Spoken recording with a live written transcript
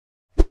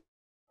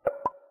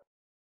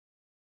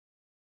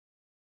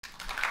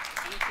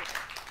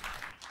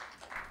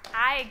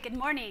Hi, good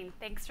morning.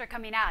 Thanks for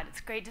coming out.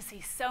 It's great to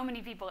see so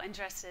many people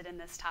interested in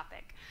this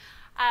topic.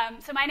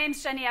 So my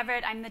name's Jenny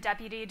Everett. I'm the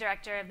Deputy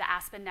Director of the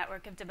Aspen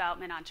Network of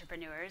Development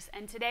Entrepreneurs,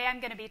 and today I'm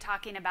going to be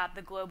talking about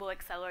the Global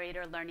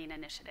Accelerator Learning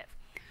Initiative.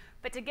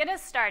 But to get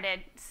us started,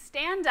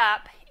 stand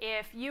up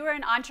if you are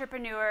an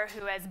entrepreneur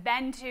who has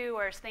been to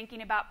or is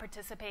thinking about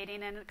participating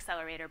in an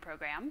accelerator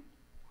program,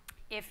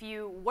 if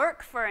you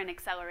work for an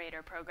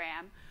accelerator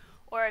program,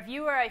 or if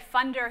you are a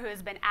funder who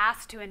has been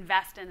asked to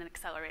invest in an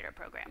accelerator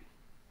program.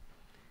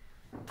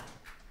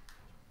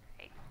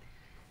 Great.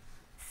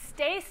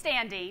 Stay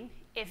standing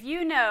if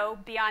you know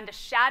beyond a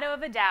shadow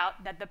of a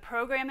doubt that the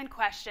program in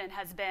question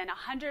has been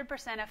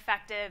 100%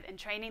 effective in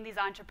training these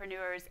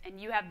entrepreneurs and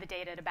you have the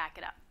data to back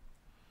it up.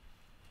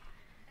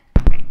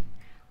 Great.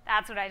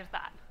 That's what I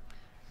thought.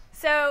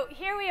 So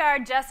here we are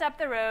just up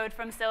the road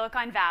from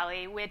Silicon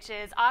Valley, which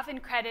is often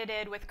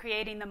credited with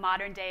creating the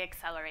modern-day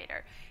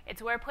accelerator.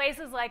 It's where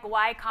places like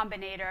Y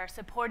Combinator are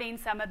supporting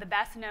some of the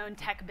best-known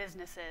tech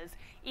businesses,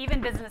 even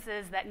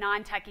businesses that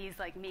non-techies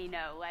like me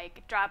know,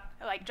 like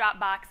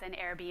Dropbox and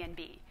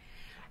Airbnb.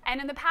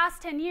 And in the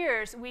past 10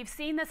 years, we've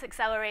seen this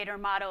accelerator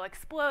model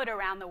explode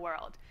around the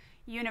world.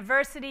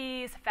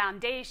 Universities,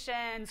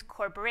 foundations,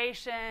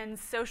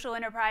 corporations, social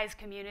enterprise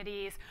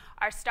communities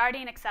are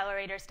starting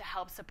accelerators to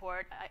help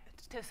support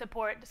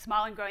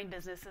small and growing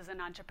businesses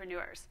and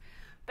entrepreneurs.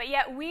 But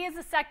yet we as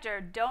a sector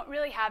don't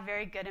really have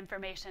very good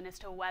information as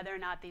to whether or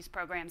not these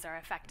programs are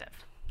effective.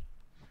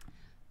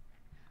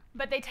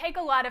 But they take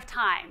a lot of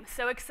time,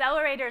 so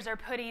accelerators are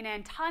putting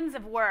in tons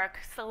of work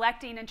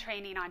selecting and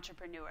training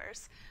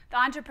entrepreneurs. The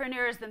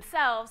entrepreneurs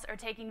themselves are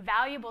taking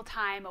valuable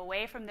time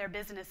away from their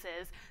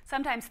businesses,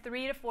 sometimes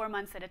 3 to 4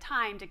 months at a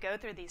time, to go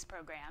through these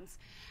programs.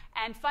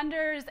 And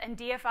funders and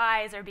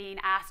DFIs are being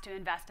asked to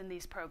invest in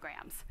these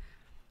programs.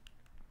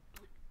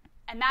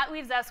 And that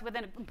leaves us with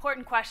an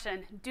important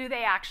question: do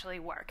they actually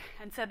work?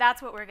 And so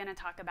that's what we're going to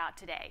talk about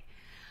today.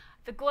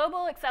 The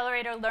Global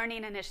Accelerator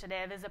Learning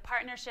Initiative is a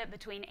partnership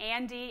between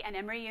ANDE and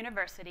Emory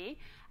University,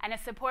 and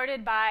is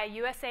supported by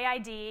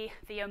USAID,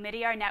 the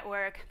Omidyar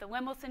Network, the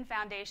Lemelson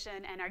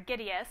Foundation, and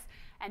Argidius,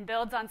 and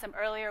builds on some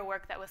earlier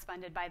work that was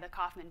funded by the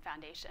Kauffman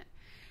Foundation.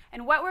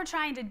 And what we're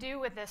trying to do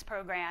with this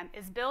program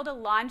is build a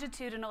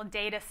longitudinal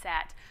data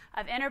set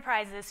of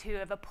enterprises who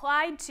have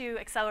applied to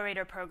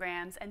accelerator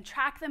programs and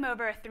track them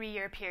over a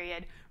 3-year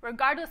period,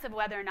 regardless of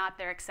whether or not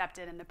they're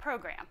accepted in the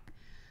program.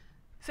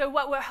 So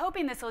what we're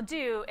hoping this will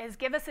do is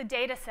give us a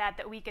data set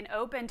that we can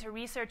open to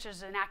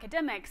researchers and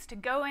academics to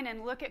go in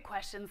and look at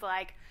questions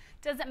like,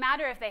 does it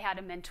matter if they had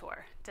a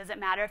mentor? Does it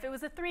matter if it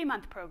was a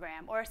 3-month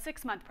program or a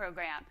 6-month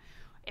program?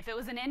 If it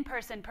was an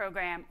in-person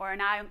program or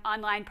an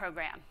online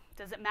program?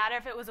 Does it matter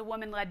if it was a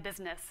woman-led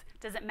business?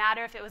 Does it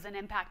matter if it was an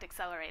impact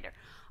accelerator?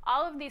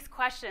 All of these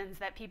questions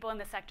that people in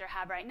the sector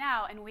have right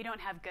now, and we don't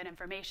have good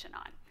information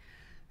on.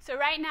 So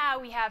right now,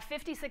 we have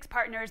 56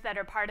 partners that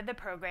are part of the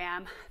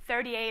program,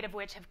 38 of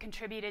which have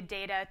contributed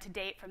data to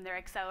date from their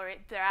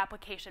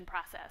application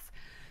process.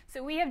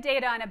 So we have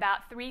data on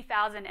about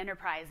 3,000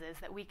 enterprises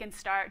that we can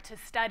start to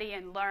study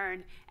and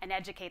learn and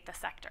educate the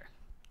sector.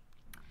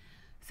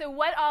 So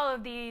what all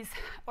of these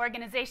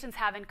organizations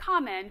have in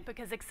common,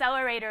 because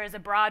accelerator is a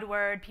broad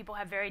word, people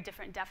have very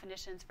different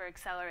definitions for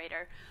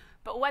accelerator,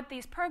 but what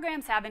these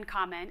programs have in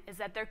common is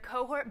that they're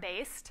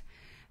cohort-based.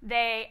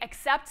 They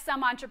accept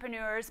some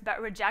entrepreneurs but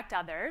reject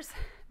others.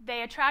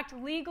 They attract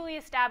legally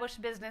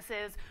established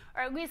businesses,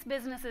 or at least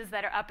businesses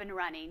that are up and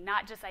running,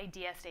 not just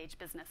idea stage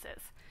businesses.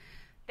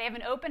 They have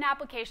an open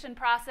application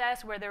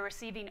process where they're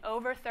receiving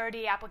over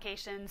 30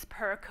 applications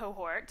per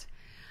cohort.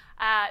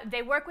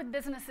 They work with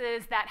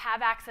businesses that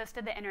have access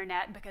to the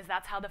internet, because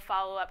that's how the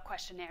follow-up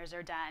questionnaires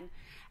are done.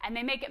 And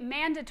they make it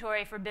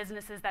mandatory for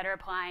businesses that are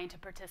applying to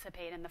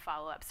participate in the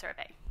follow-up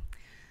survey.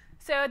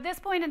 So at this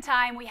point in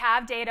time, we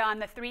have data on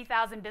the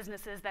 3,000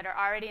 businesses that are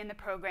already in the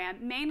program,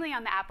 mainly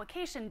on the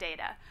application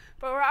data.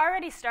 But we're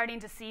already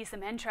starting to see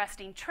some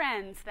interesting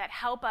trends that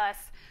help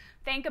us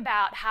think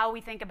about how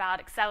we think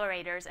about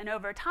accelerators, and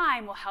over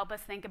time will help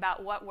us think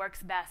about what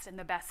works best in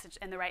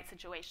the right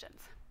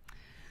situations.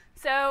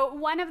 So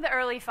one of the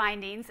early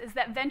findings is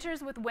that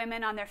ventures with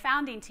women on their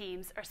founding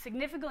teams are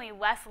significantly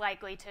less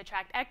likely to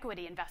attract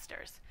equity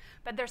investors,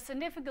 but they're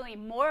significantly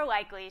more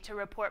likely to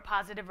report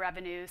positive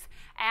revenues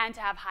and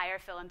to have higher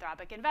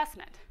philanthropic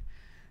investment.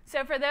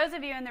 So for those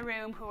of you in the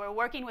room who are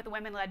working with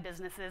women-led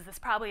businesses, this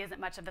probably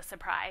isn't much of a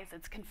surprise.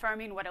 It's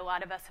confirming what a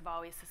lot of us have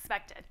always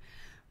suspected.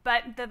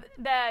 But the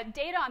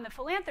data on the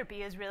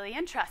philanthropy is really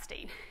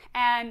interesting.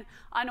 And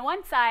on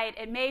one side,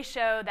 it may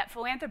show that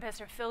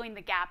philanthropists are filling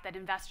the gap that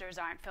investors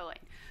aren't filling.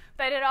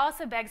 But it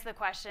also begs the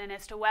question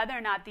as to whether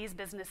or not these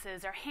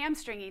businesses are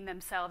hamstringing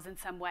themselves in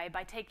some way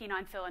by taking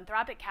on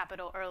philanthropic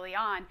capital early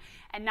on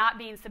and not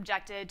being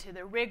subjected to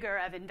the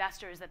rigor of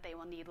investors that they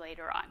will need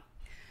later on.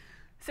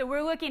 So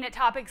we're looking at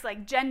topics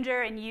like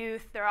gender and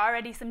youth. There are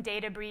already some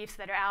data briefs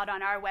that are out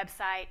on our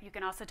website. You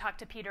can also talk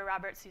to Peter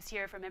Roberts, who's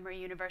here from Emory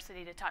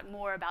University, to talk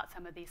more about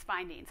some of these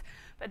findings.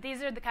 But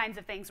these are the kinds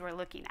of things we're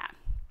looking at.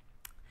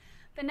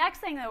 The next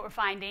thing that we're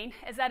finding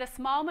is that a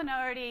small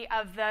minority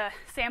of the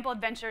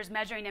sampled ventures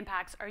measuring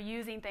impacts are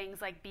using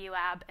things like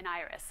B-Lab and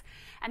IRIS.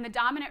 And the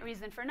dominant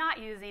reason for not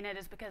using it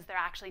is because they're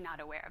actually not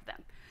aware of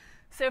them.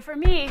 So for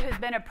me, who's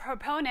been a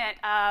proponent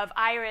of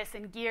IRIS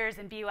and GEARS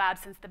and B-Lab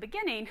since the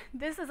beginning,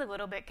 this is a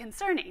little bit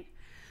concerning.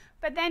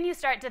 But then you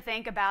start to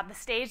think about the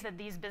stage that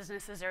these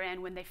businesses are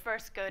in when they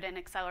first go to an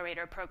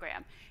accelerator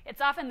program.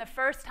 It's often the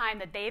first time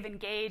that they've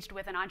engaged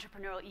with an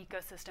entrepreneurial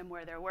ecosystem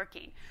where they're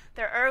working.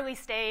 They're early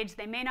stage,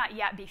 they may not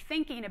yet be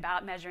thinking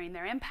about measuring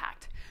their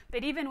impact.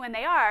 But even when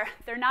they are,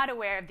 they're not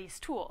aware of these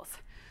tools.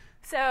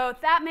 So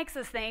that makes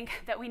us think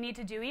that we need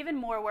to do even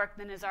more work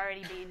than is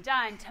already being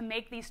done to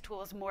make these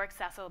tools more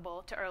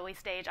accessible to early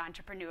stage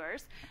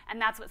entrepreneurs.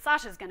 And that's what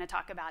Sasha's going to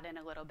talk about in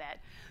a little bit.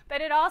 But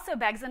it also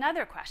begs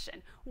another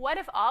question. What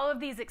if all of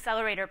these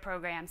accelerator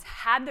programs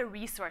had the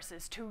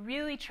resources to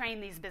really train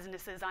these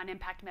businesses on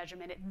impact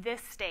measurement at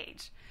this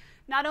stage?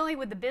 Not only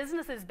would the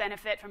businesses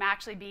benefit from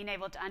actually being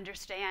able to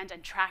understand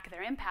and track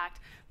their impact,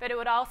 but it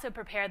would also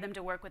prepare them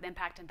to work with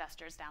impact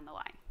investors down the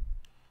line.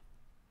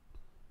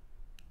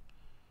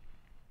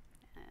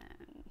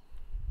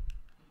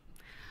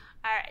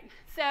 All right,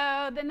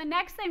 so then the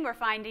next thing we're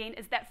finding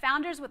is that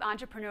founders with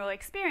entrepreneurial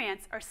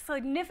experience are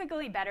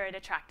significantly better at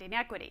attracting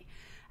equity.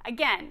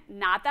 Again,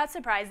 not that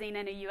surprising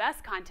in a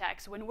US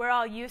context when we're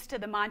all used to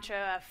the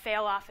mantra of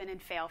fail often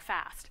and fail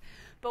fast.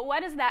 But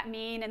what does that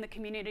mean in the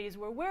communities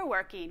where we're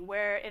working,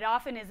 where it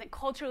often isn't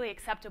culturally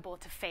acceptable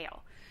to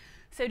fail?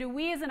 So do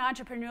we as an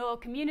entrepreneurial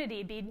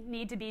community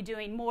need to be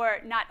doing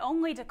more, not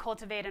only to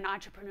cultivate an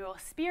entrepreneurial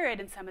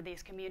spirit in some of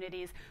these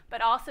communities,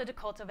 but also to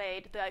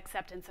cultivate the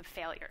acceptance of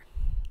failure?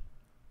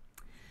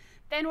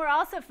 Then we're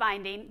also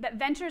finding that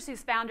ventures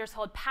whose founders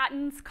hold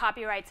patents,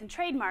 copyrights, and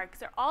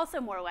trademarks are also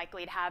more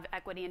likely to have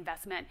equity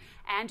investment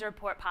and to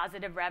report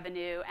positive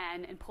revenue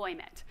and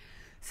employment.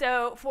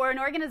 So for an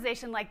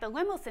organization like the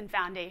Lemelson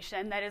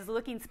Foundation that is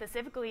looking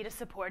specifically to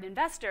support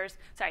inventors,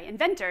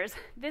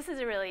 this is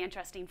a really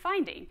interesting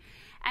finding.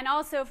 And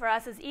also for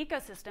us as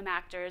ecosystem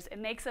actors, it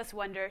makes us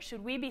wonder,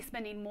 should we be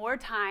spending more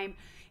time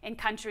in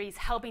countries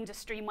helping to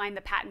streamline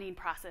the patenting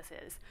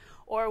processes,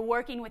 or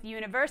working with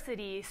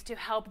universities to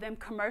help them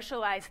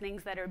commercialize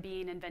things that are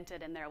being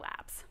invented in their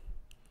labs?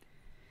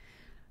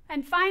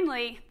 And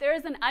finally, there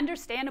is an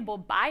understandable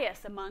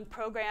bias among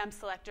program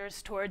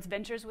selectors towards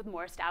ventures with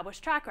more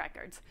established track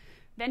records.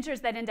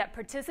 Ventures that end up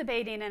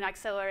participating in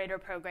accelerator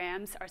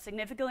programs are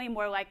significantly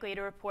more likely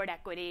to report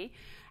equity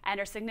and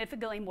are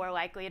significantly more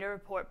likely to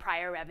report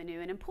prior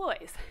revenue and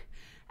employees.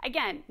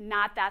 Again,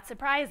 not that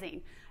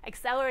surprising.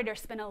 Accelerators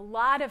spend a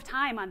lot of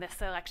time on this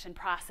selection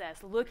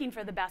process, looking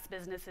for the best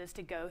businesses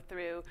to go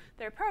through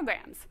their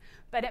programs.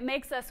 But it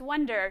makes us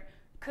wonder,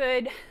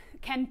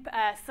 can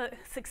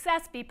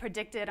success be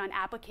predicted on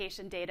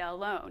application data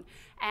alone?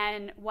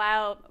 And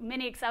while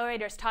many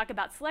accelerators talk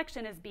about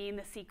selection as being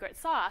the secret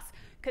sauce,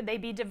 could they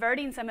be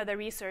diverting some of the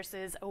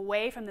resources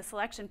away from the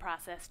selection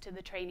process to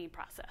the training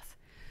process?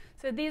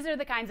 So these are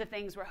the kinds of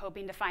things we're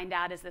hoping to find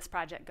out as this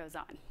project goes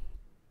on.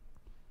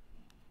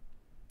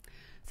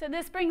 So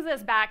this brings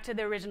us back to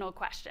the original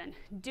question: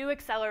 do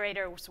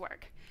accelerators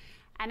work?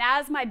 And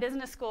as my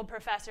business school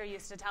professor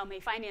used to tell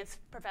me, finance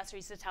professor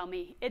used to tell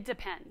me, it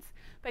depends.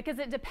 Because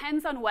it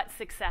depends on what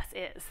success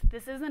is.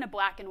 This isn't a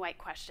black and white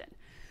question.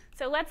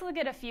 So let's look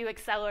at a few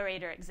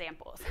accelerator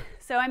examples.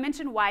 So I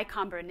mentioned Y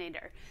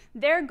Combinator.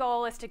 Their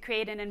goal is to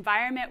create an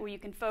environment where you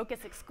can focus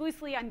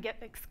exclusively on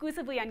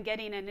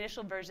getting an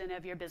initial version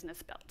of your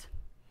business built.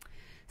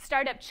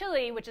 Startup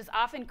Chile, which is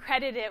often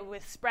credited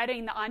with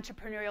spreading the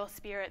entrepreneurial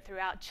spirit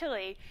throughout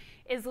Chile,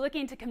 is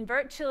looking to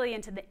convert Chile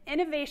into the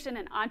innovation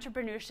and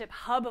entrepreneurship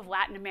hub of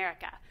Latin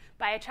America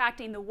by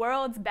attracting the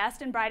world's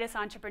best and brightest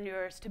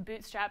entrepreneurs to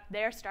bootstrap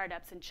their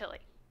startups in Chile.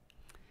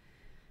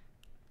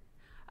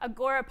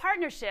 Agora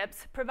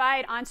Partnerships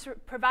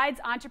provides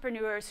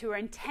entrepreneurs who are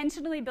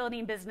intentionally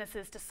building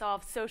businesses to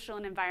solve social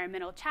and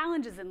environmental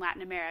challenges in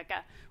Latin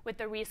America with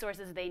the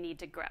resources they need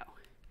to grow.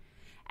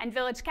 And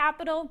Village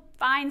Capital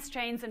finds,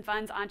 trains, and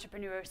funds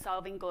entrepreneurs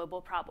solving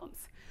global problems.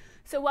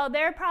 So while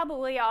they're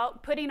probably all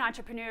putting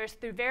entrepreneurs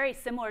through very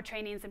similar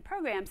trainings and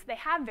programs, they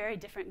have very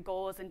different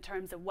goals in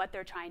terms of what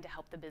they're trying to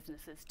help the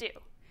businesses do.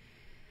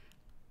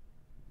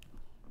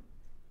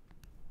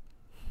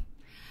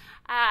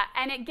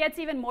 And it gets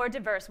even more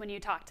diverse when you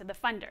talk to the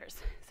funders.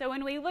 So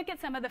when we look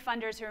at some of the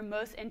funders who are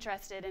most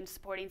interested in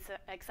supporting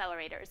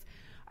accelerators,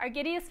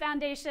 Argidius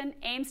Foundation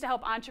aims to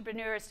help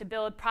entrepreneurs to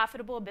build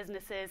profitable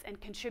businesses and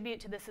contribute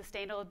to the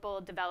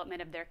sustainable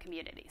development of their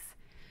communities.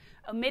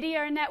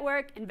 Omidyar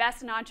Network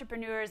invests in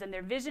entrepreneurs and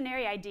their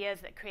visionary ideas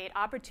that create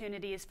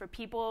opportunities for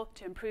people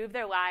to improve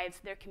their lives,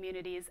 their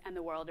communities, and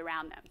the world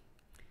around them.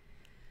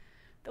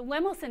 The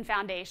Lemelson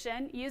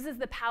Foundation uses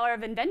the power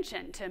of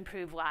invention to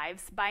improve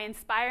lives by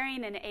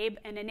inspiring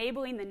and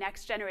enabling the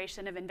next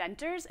generation of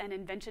inventors and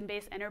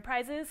invention-based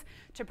enterprises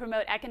to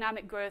promote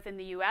economic growth in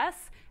the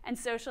US and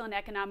social and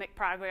economic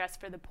progress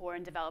for the poor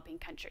and developing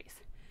countries.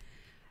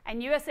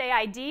 And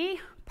USAID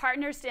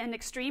partners to end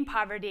extreme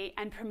poverty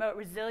and promote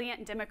resilient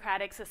and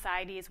democratic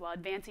societies while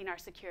advancing our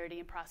security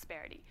and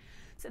prosperity.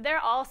 So they're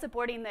all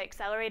supporting the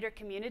accelerator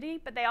community,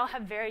 but they all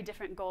have very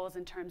different goals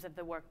in terms of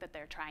the work that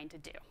they're trying to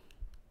do.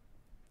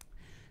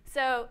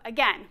 So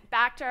again,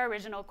 back to our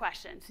original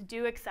questions.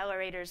 Do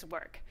accelerators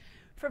work?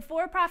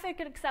 For-profit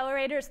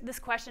accelerators, this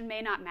question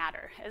may not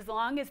matter. As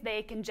long as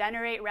they can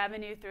generate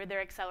revenue through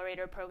their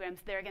accelerator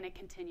programs, they're going to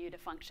continue to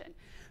function.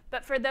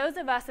 But for those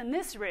of us in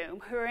this room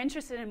who are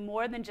interested in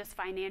more than just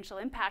financial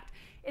impact,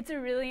 it's a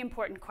really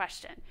important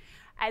question.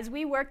 As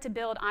we work to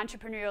build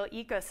entrepreneurial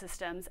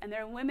ecosystems and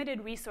there are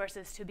limited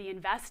resources to be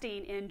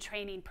investing in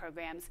training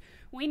programs,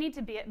 we need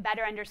to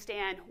better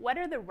understand what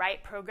are the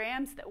right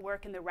programs that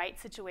work in the right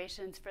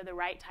situations for the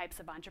right types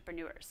of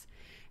entrepreneurs.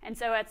 And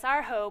so it's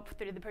our hope,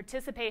 through the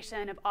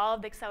participation of all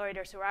of the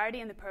accelerators who are already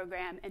in the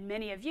program and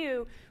many of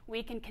you,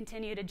 we can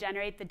continue to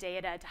generate the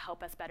data to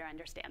help us better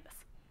understand this.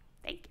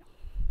 Thank you.